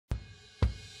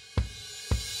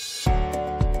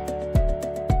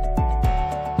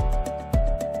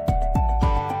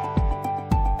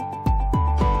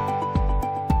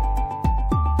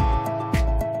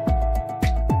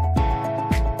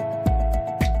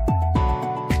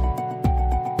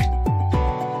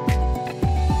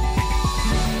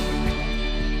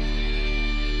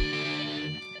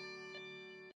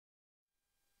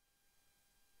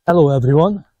Hello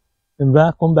everyone and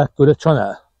welcome back to the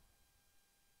channel.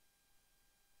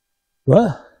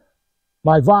 Well,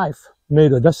 my wife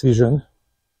made a decision,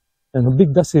 and a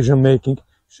big decision making.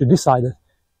 She decided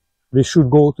we should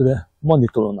go to the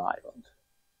Manitoulin Island.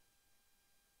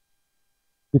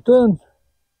 We turned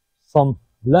some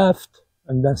left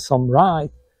and then some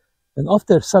right, and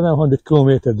after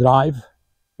 700-kilometer drive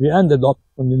we ended up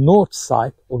on the north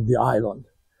side of the island.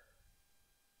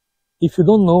 If you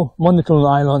don't know,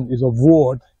 Manitoulin Island is the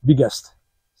world's biggest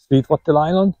sweetwater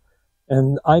island,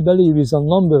 and I believe is a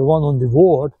 #1 on the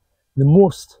world, the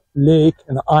most lake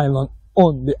and island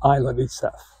on the island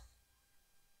itself.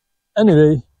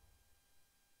 Anyway,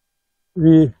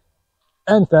 we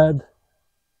entered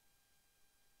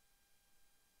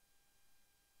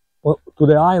to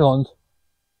the island,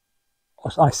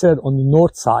 as I said, on the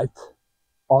north side.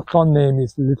 Our town name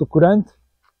is Lake Huron.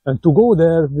 And to go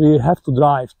there, we have to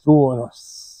drive through a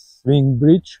swing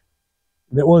bridge,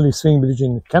 the only swing bridge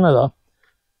in Canada.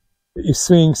 It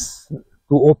swings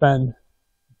to open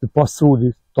to pass through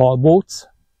the tall boats.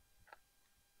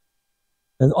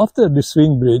 And after the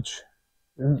swing bridge,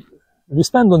 we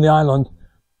spent on the island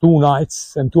 2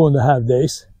 nights and 2.5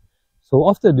 days. So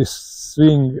after this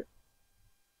swing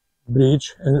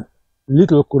bridge and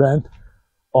Little Current,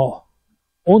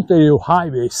 Ontario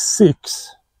Highway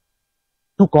 6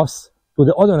 took us to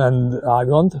the other end of the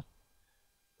island,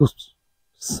 to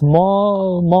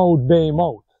Smallmouth Bay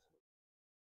Mouth.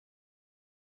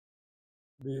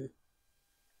 The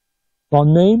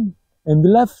town name, and we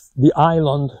left the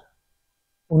island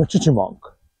on a chichimunk.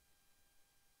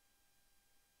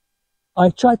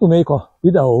 I tried to make a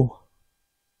video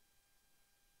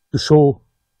to show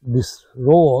this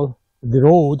the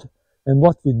road, and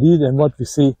what we did and what we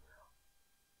see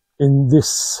in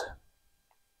this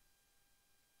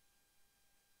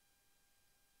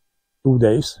 2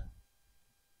 days,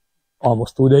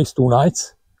 almost 2 days, 2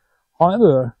 nights.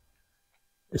 However,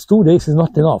 2 days is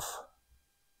not enough.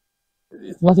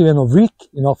 It's not even a week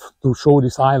enough to show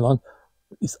this island.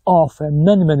 It's often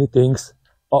many things,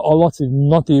 lots of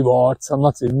native arts, and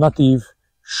lots of native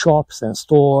shops and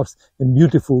stores, and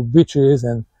beautiful beaches,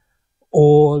 and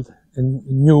old and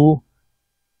new.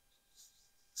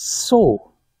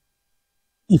 So,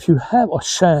 if you have a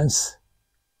chance,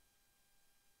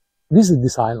 visit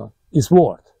this island. It's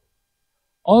worth.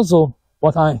 Also,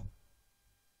 what I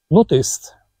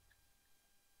noticed,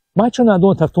 my channel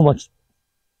don't have too much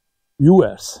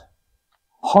viewers.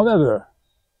 However,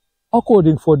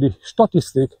 according for the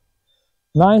statistic,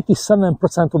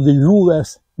 97% of the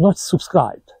viewers not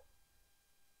subscribed.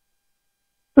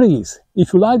 Please,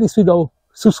 if you like this video,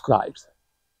 subscribe.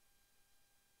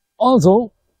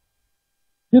 Also,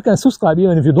 you can subscribe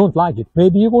even if you don't like it.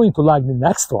 Maybe you're going to like the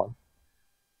next one.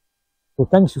 So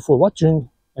thanks you for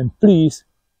watching, and please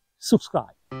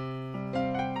subscribe.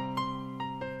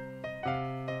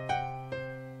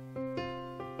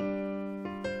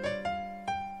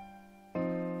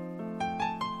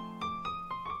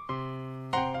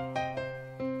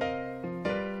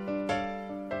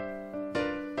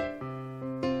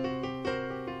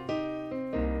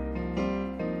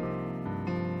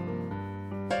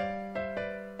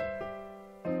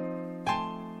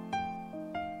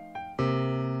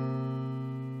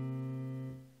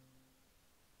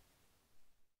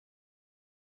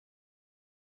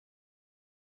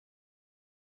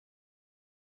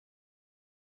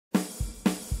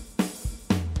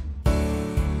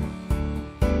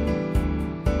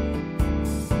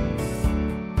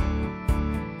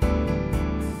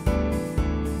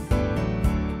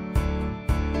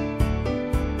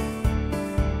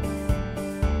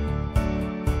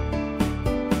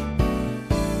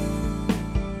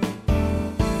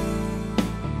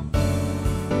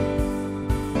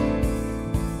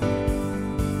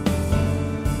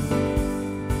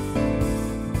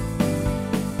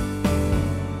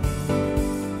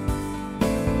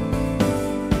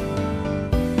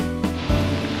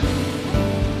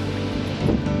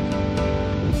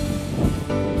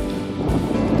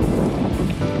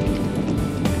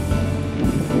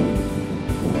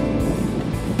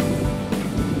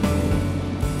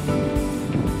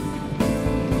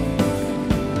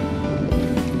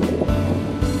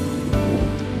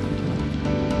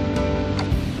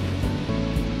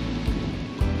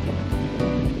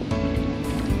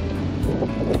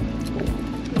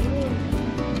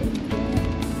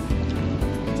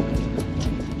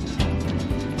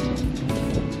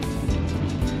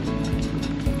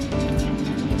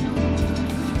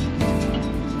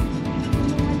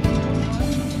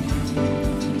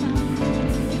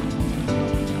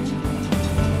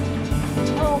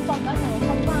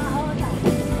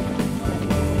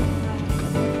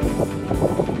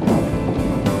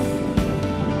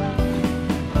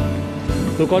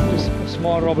 Look at this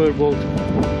small rubber boat.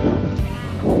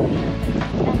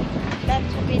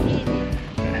 That's what we needed.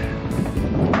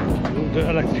 The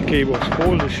electric cables,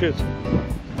 holy shit.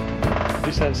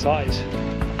 Decent size.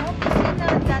 How is it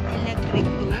not that electric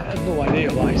too? I have no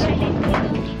idea why.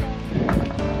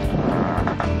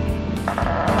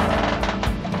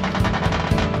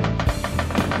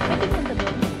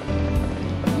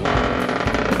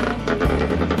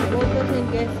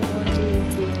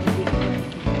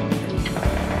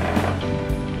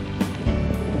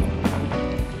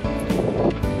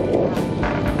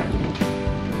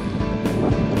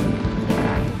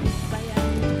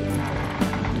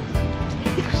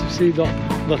 See the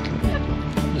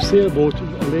sailboat, a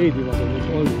lady was on it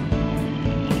only.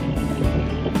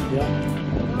 Yeah.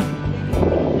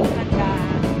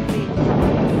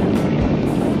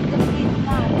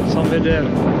 Somewhere there.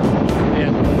 Yeah,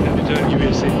 in return you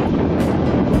will see.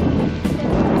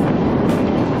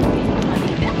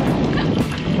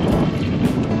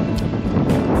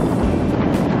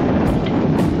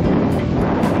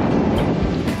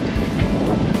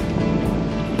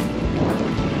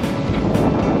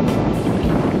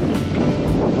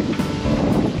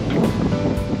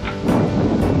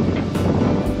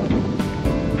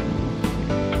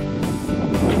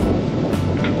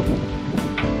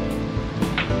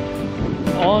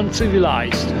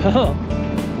 Uncivilized.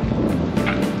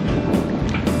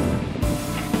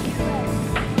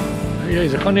 Here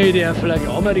is a Canadian flag,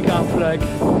 American flag.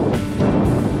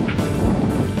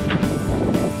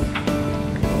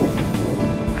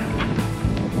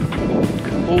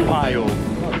 Ohio.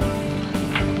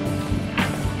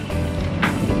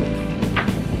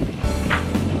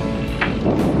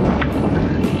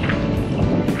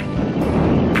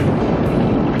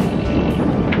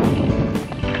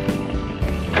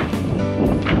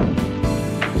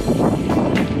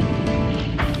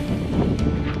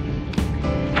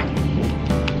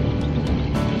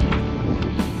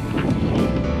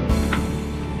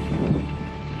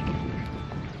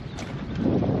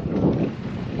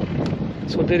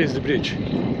 So there is the bridge.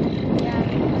 Yeah.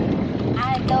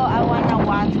 I know I wanna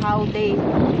watch how they,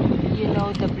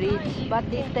 the bridge, but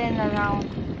they turn around.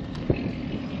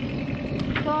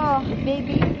 So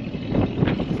maybe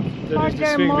There is the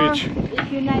swing furthermore, bridge.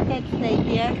 it's United States,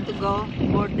 yes, to go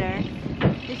border.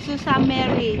 It's to St.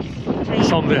 Mary's train.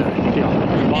 Somewhere,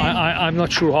 yeah. But I'm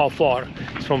not sure how far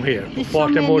it's from here. There's so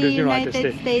Baltimore many is United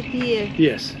States here.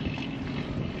 Yes.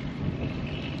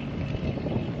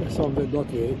 Somewhere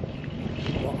that way.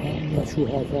 But I'm not sure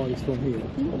how far it's from here.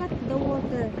 Look at the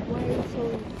water. Why is it so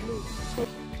blue?